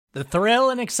The thrill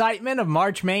and excitement of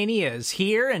March Mania is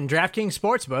here, and DraftKings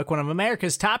Sportsbook, one of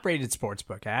America's top-rated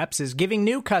sportsbook apps, is giving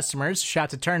new customers a shot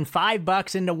to turn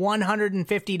 $5 into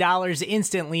 $150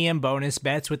 instantly in bonus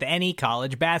bets with any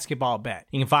college basketball bet.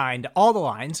 You can find all the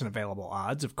lines and available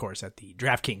odds, of course, at the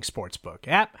DraftKings Sportsbook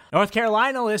app. North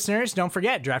Carolina listeners, don't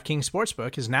forget, DraftKings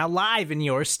Sportsbook is now live in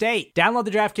your state. Download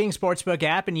the DraftKings Sportsbook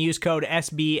app and use code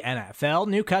SBNFL.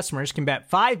 New customers can bet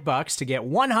 $5 to get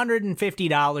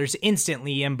 $150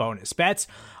 instantly in bonus bets,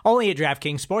 only at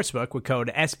DraftKings Sportsbook with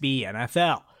code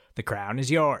SBNFL. The crown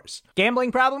is yours.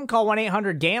 Gambling problem? Call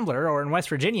 1-800-GAMBLER, or in West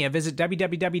Virginia, visit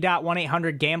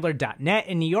www.1800gambler.net.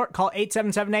 In New York, call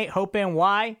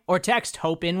 877-8-HOPE-NY or text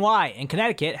HOPE-NY. In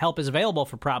Connecticut, help is available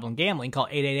for problem gambling. Call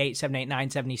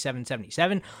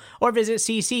 888-789-7777 or visit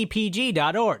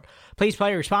ccpg.org. Please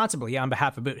play responsibly on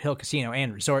behalf of Boot Hill Casino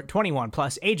and Resort. 21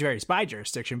 plus, age varies by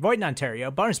jurisdiction. Void in Ontario.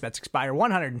 Bonus bets expire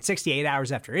 168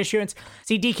 hours after issuance.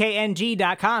 See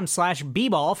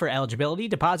dkng.com/bball for eligibility,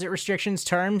 deposit restrictions,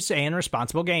 terms, and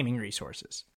responsible gaming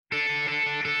resources.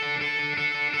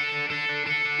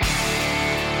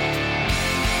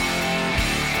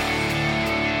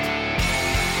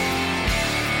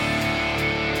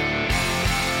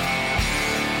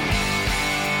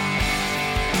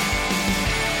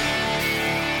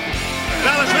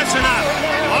 Fellas, listen up.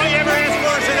 All you ever asked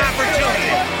for is an opportunity.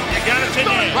 You got it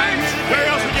today. Where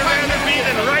else would you rather be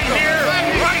than right here,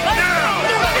 right now?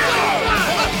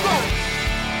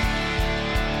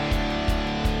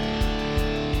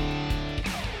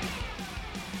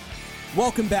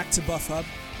 Welcome back to Buff Hub,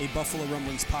 a Buffalo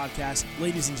Rumblings podcast.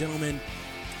 Ladies and gentlemen,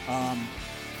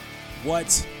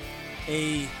 what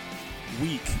a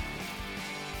week.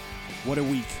 What a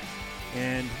week.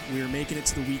 And we're making it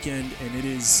to the weekend, and it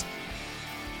is...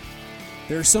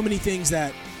 There are so many things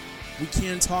that we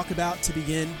can talk about to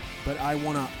begin, but I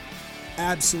want to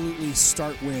absolutely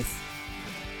start with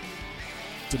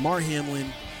Damar Hamlin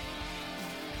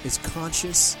is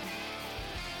conscious.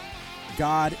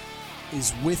 God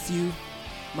is with you,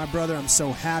 my brother. I'm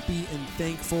so happy and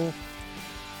thankful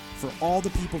for all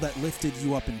the people that lifted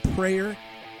you up in prayer.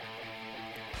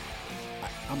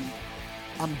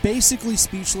 I'm basically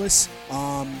speechless.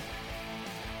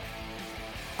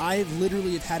 I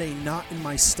literally have had a knot in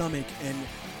my stomach, and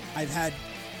I've had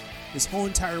this whole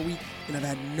entire week, and I've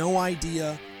had no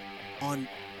idea on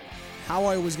how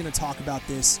I was going to talk about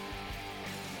this,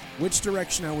 which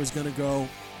direction I was going to go,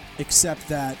 except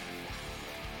that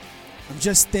I'm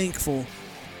just thankful,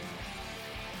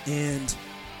 and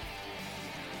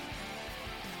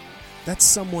that's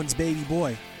someone's baby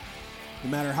boy, no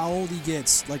matter how old he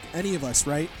gets, like any of us,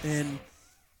 right? And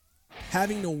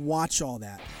having to watch all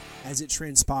that as it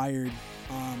transpired,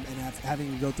 and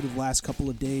having to go through the last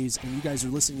couple of days, and you guys are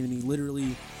listening to me,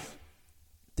 literally,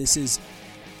 this is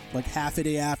like half a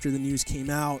day after the news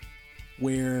came out,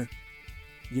 where,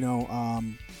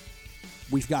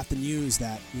 we've got the news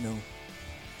that,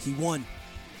 he won.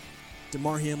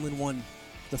 Damar Hamlin won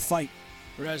the fight,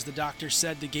 or as the doctor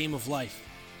said, the game of life.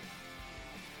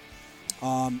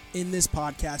 In this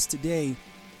podcast today,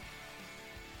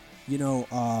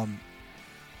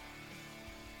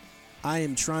 I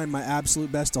am trying my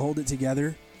absolute best to hold it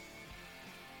together.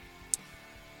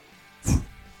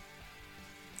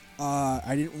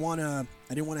 I didn't want to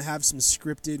have some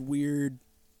scripted weird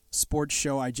sports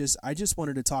show. I just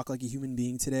wanted to talk like a human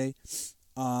being today.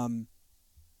 And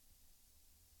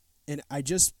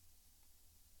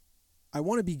I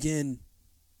want to begin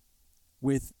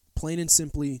with plain and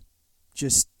simply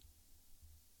just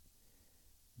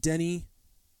Denny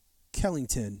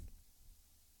Kellington.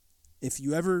 If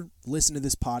you ever listen to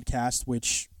this podcast,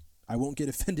 which I won't get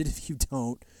offended if you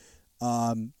don't,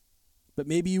 but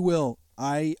maybe you will.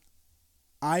 I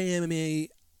am a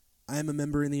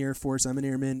member in the Air Force. I'm an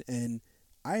airman, and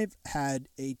I've had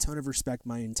a ton of respect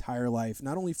my entire life,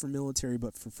 not only for military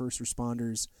but for first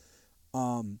responders.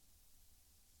 When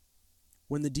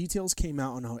the details came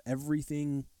out on how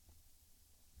everything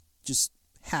just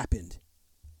happened,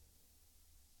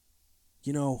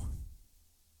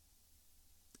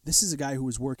 this is a guy who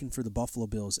was working for the Buffalo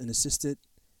Bills, an assistant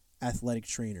athletic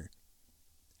trainer,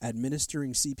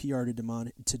 administering CPR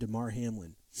to Damar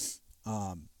Hamlin.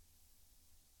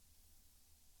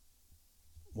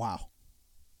 Wow.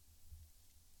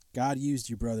 God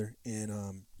used you, brother,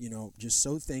 and, just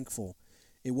so thankful.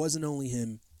 It wasn't only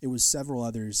him. It was several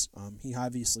others. He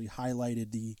obviously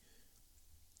highlighted the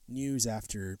news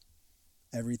after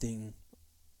everything,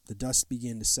 the dust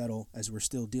began to settle, as we're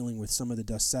still dealing with some of the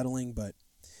dust settling, but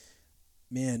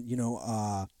man,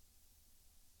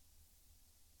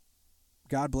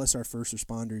 God bless our first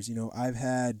responders. I've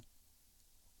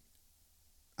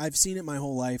I've seen it my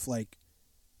whole life, like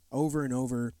over and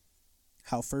over,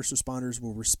 how first responders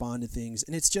will respond to things,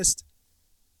 and it's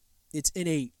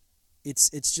innate. It's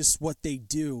just what they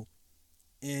do,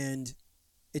 and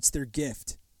it's their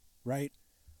gift, right?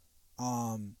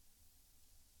 And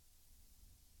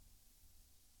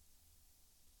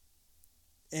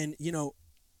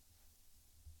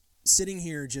sitting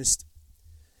here just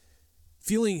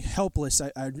feeling helpless.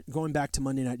 I going back to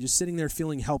Monday night, just sitting there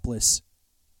feeling helpless,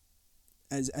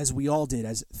 as we all did,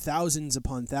 as thousands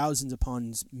upon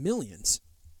millions.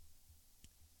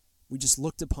 We just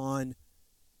looked upon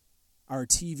our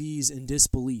TVs in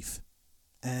disbelief.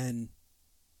 And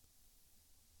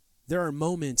there are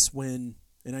moments when,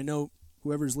 and I know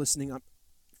whoever's listening, if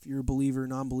you're a believer,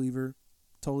 non-believer,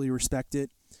 totally respect it.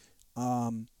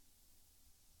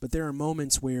 But there are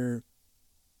moments where,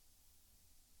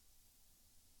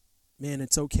 man,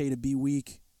 it's okay to be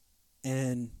weak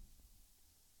and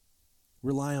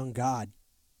rely on God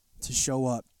to show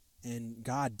up. And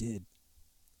God did.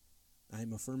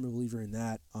 I'm a firm believer in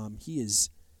that. He is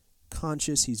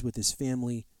conscious. He's with his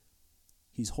family.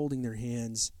 He's holding their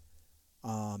hands.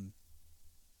 Man,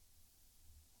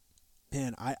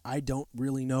 I don't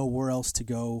really know where else to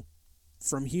go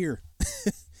from here.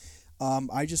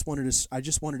 I just wanted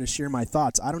to share my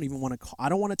thoughts. I don't want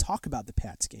to talk about the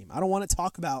Pats game. I don't want to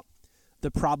talk about the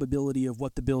probability of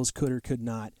what the Bills could or could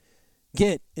not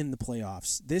get in the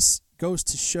playoffs. This goes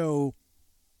to show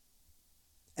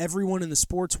everyone in the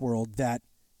sports world that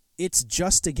it's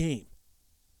just a game.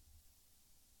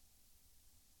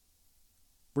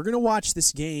 We're going to watch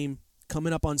this game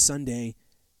coming up on Sunday,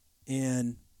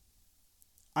 and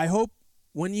I hope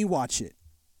when you watch it,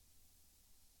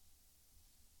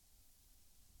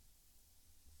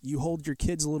 you hold your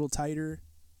kids a little tighter,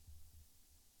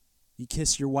 you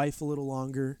kiss your wife a little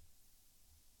longer,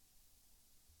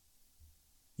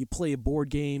 you play a board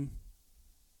game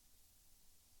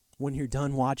when you're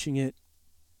done watching it,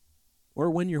 or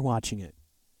when you're watching it.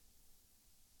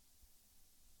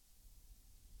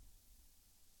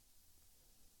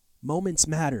 Moments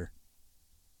matter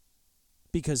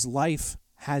because life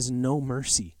has no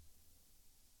mercy.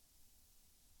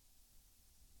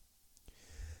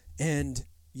 And,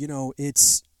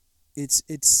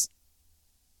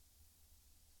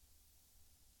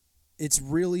 it's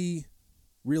really,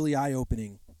 really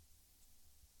eye-opening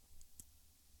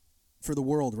for the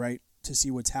world, right, to see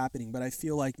what's happening. But I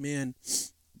feel like, man,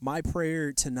 my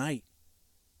prayer tonight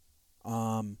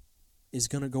is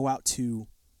going to go out to,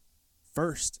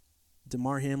 first,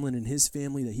 Damar Hamlin and his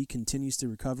family, that he continues to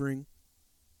recovering.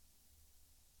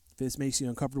 If this makes you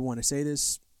uncomfortable when I say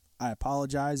this, I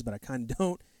apologize, but I kind of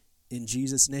don't, in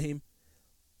Jesus' name.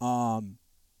 And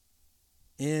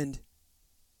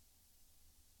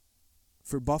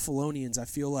for Buffalonians, I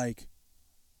feel like,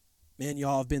 man,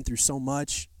 y'all have been through so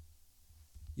much.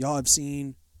 Y'all have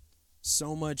seen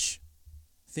so much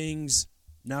things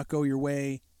not go your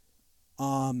way.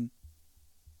 And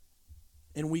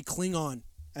we cling on.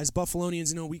 As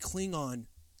Buffalonians, we cling on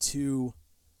to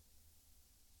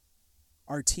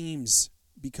our teams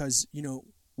because,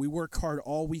 we work hard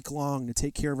all week long to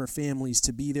take care of our families,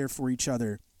 to be there for each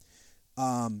other,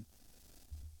 to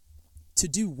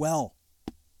do well.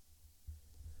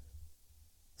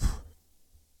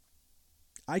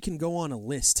 I can go on a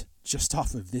list just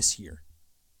off of this year.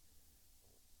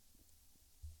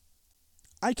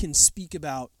 I can speak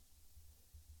about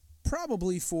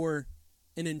probably for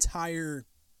an entire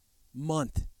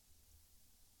month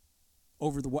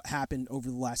over what happened over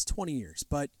the last 20 years.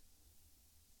 But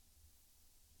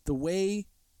the way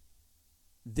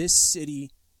this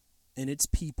city and its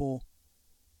people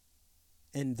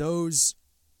and those,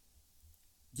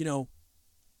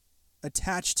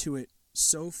 attached to it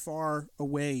so far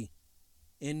away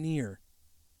and near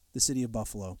the city of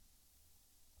Buffalo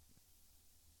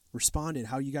responded,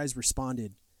 how you guys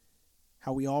responded,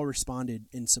 how we all responded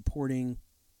in supporting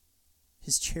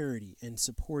his charity and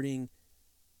supporting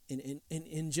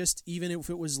and just, even if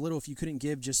it was little, if you couldn't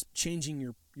give, just changing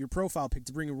your profile pic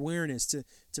to bring awareness, to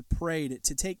pray,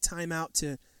 to take time out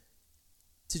to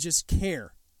just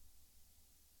care.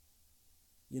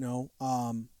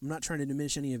 I'm not trying to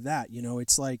diminish any of that.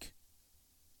 It's like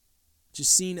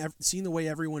just seeing the way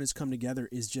everyone has come together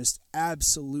is just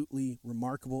absolutely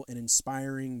remarkable and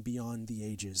inspiring beyond the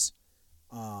ages.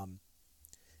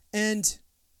 And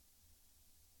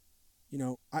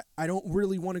I don't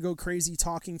really want to go crazy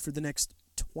talking for the next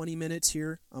 20 minutes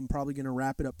here. I'm probably going to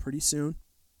wrap it up pretty soon.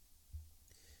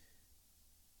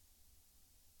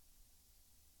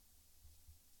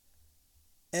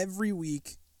 Every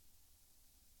week,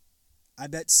 I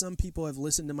bet some people have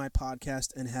listened to my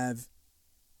podcast and have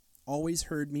always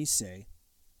heard me say,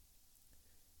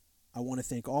 I want to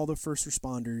thank all the first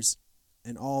responders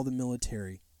and all the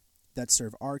military that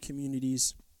serve our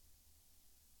communities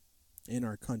and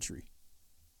our country.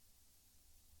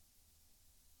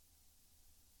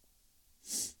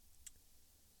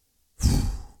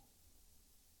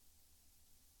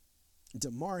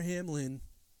 Damar Hamlin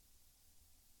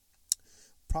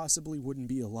possibly wouldn't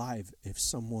be alive if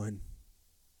someone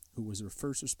who was a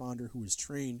first responder, who was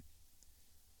trained,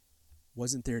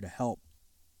 wasn't there to help.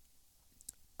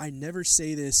 I never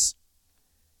say this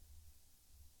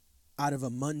out of a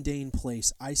mundane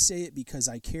place. I say it because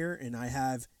I care and I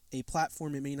have a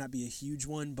platform. It may not be a huge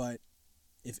one, but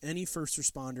if any first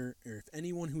responder or if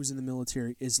anyone who's in the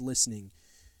military is listening,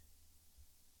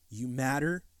 you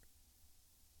matter.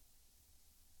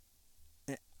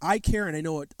 I care, and I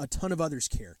know a ton of others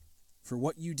care for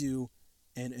what you do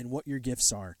and what your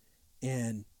gifts are.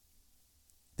 And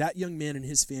that young man and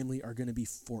his family are going to be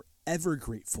forever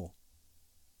grateful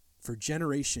for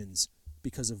generations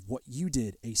because of what you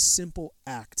did, a simple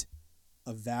act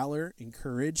of valor and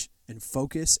courage and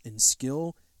focus and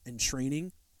skill and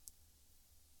training,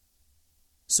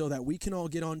 so that we can all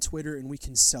get on Twitter and we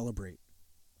can celebrate,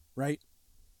 right?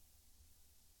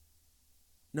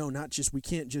 No, not just, we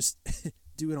can't just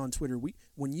do it on Twitter.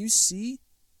 When you see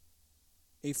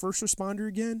a first responder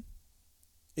again,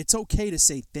 it's okay to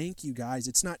say thank you, guys.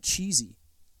 It's not cheesy.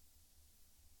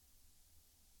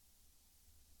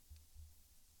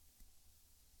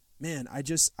 Man, I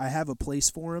have a place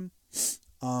for him.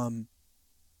 I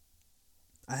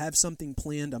have something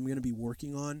planned I'm going to be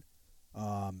working on.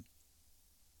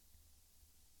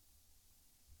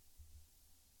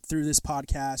 Through this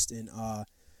podcast and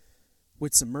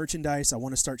with some merchandise I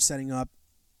want to start setting up.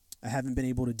 I haven't been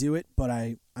able to do it, but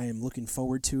I am looking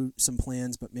forward to some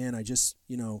plans. But man, I just,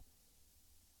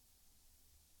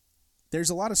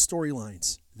 there's a lot of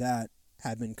storylines that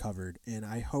have been covered, and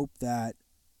I hope that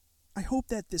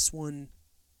this one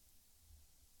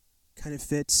kind of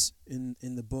fits in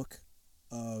the book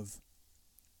of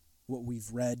what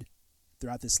we've read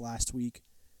throughout this last week.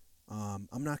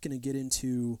 I'm not going to get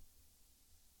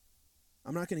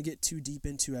too deep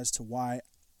into as to why,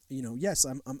 yes,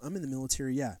 I'm in the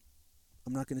military, yeah.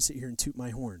 I'm not going to sit here and toot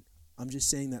my horn. I'm just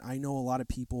saying that I know a lot of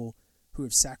people who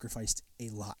have sacrificed a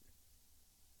lot.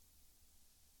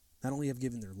 Not only have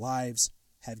given their lives,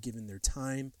 have given their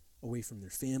time away from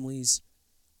their families,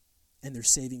 and they're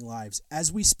saving lives.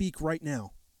 As we speak right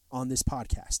now on this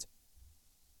podcast,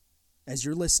 as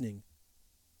you're listening,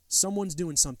 someone's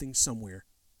doing something somewhere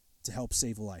to help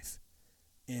save a life.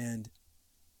 And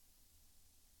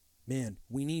man,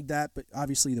 we need that, but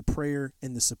obviously the prayer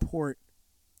and the support,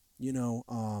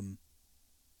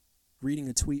 reading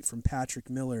a tweet from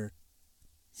Patrick Miller,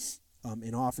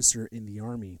 an officer in the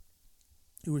Army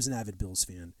who was an avid Bills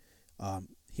fan,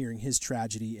 hearing his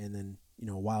tragedy and then,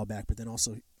 a while back, but then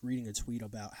also reading a tweet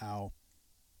about how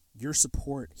your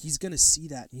support, he's going to see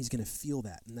that and he's going to feel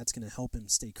that, and that's going to help him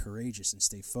stay courageous and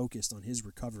stay focused on his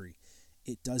recovery.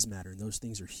 It does matter, and those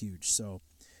things are huge. So,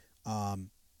 but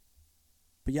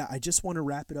yeah, I just want to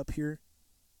wrap it up here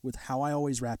with how I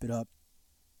always wrap it up.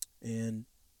 And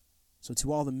so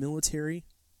to all the military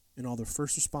and all the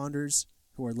first responders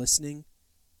who are listening,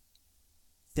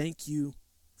 thank you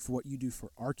for what you do for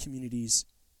our communities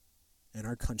and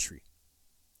our country.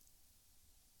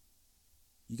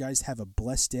 You guys have a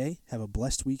blessed day. Have a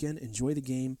blessed weekend. Enjoy the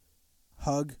game.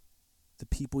 Hug the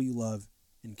people you love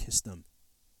and kiss them.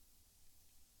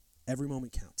 Every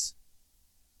moment counts.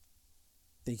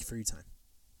 Thank you for your time.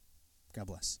 God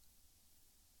bless.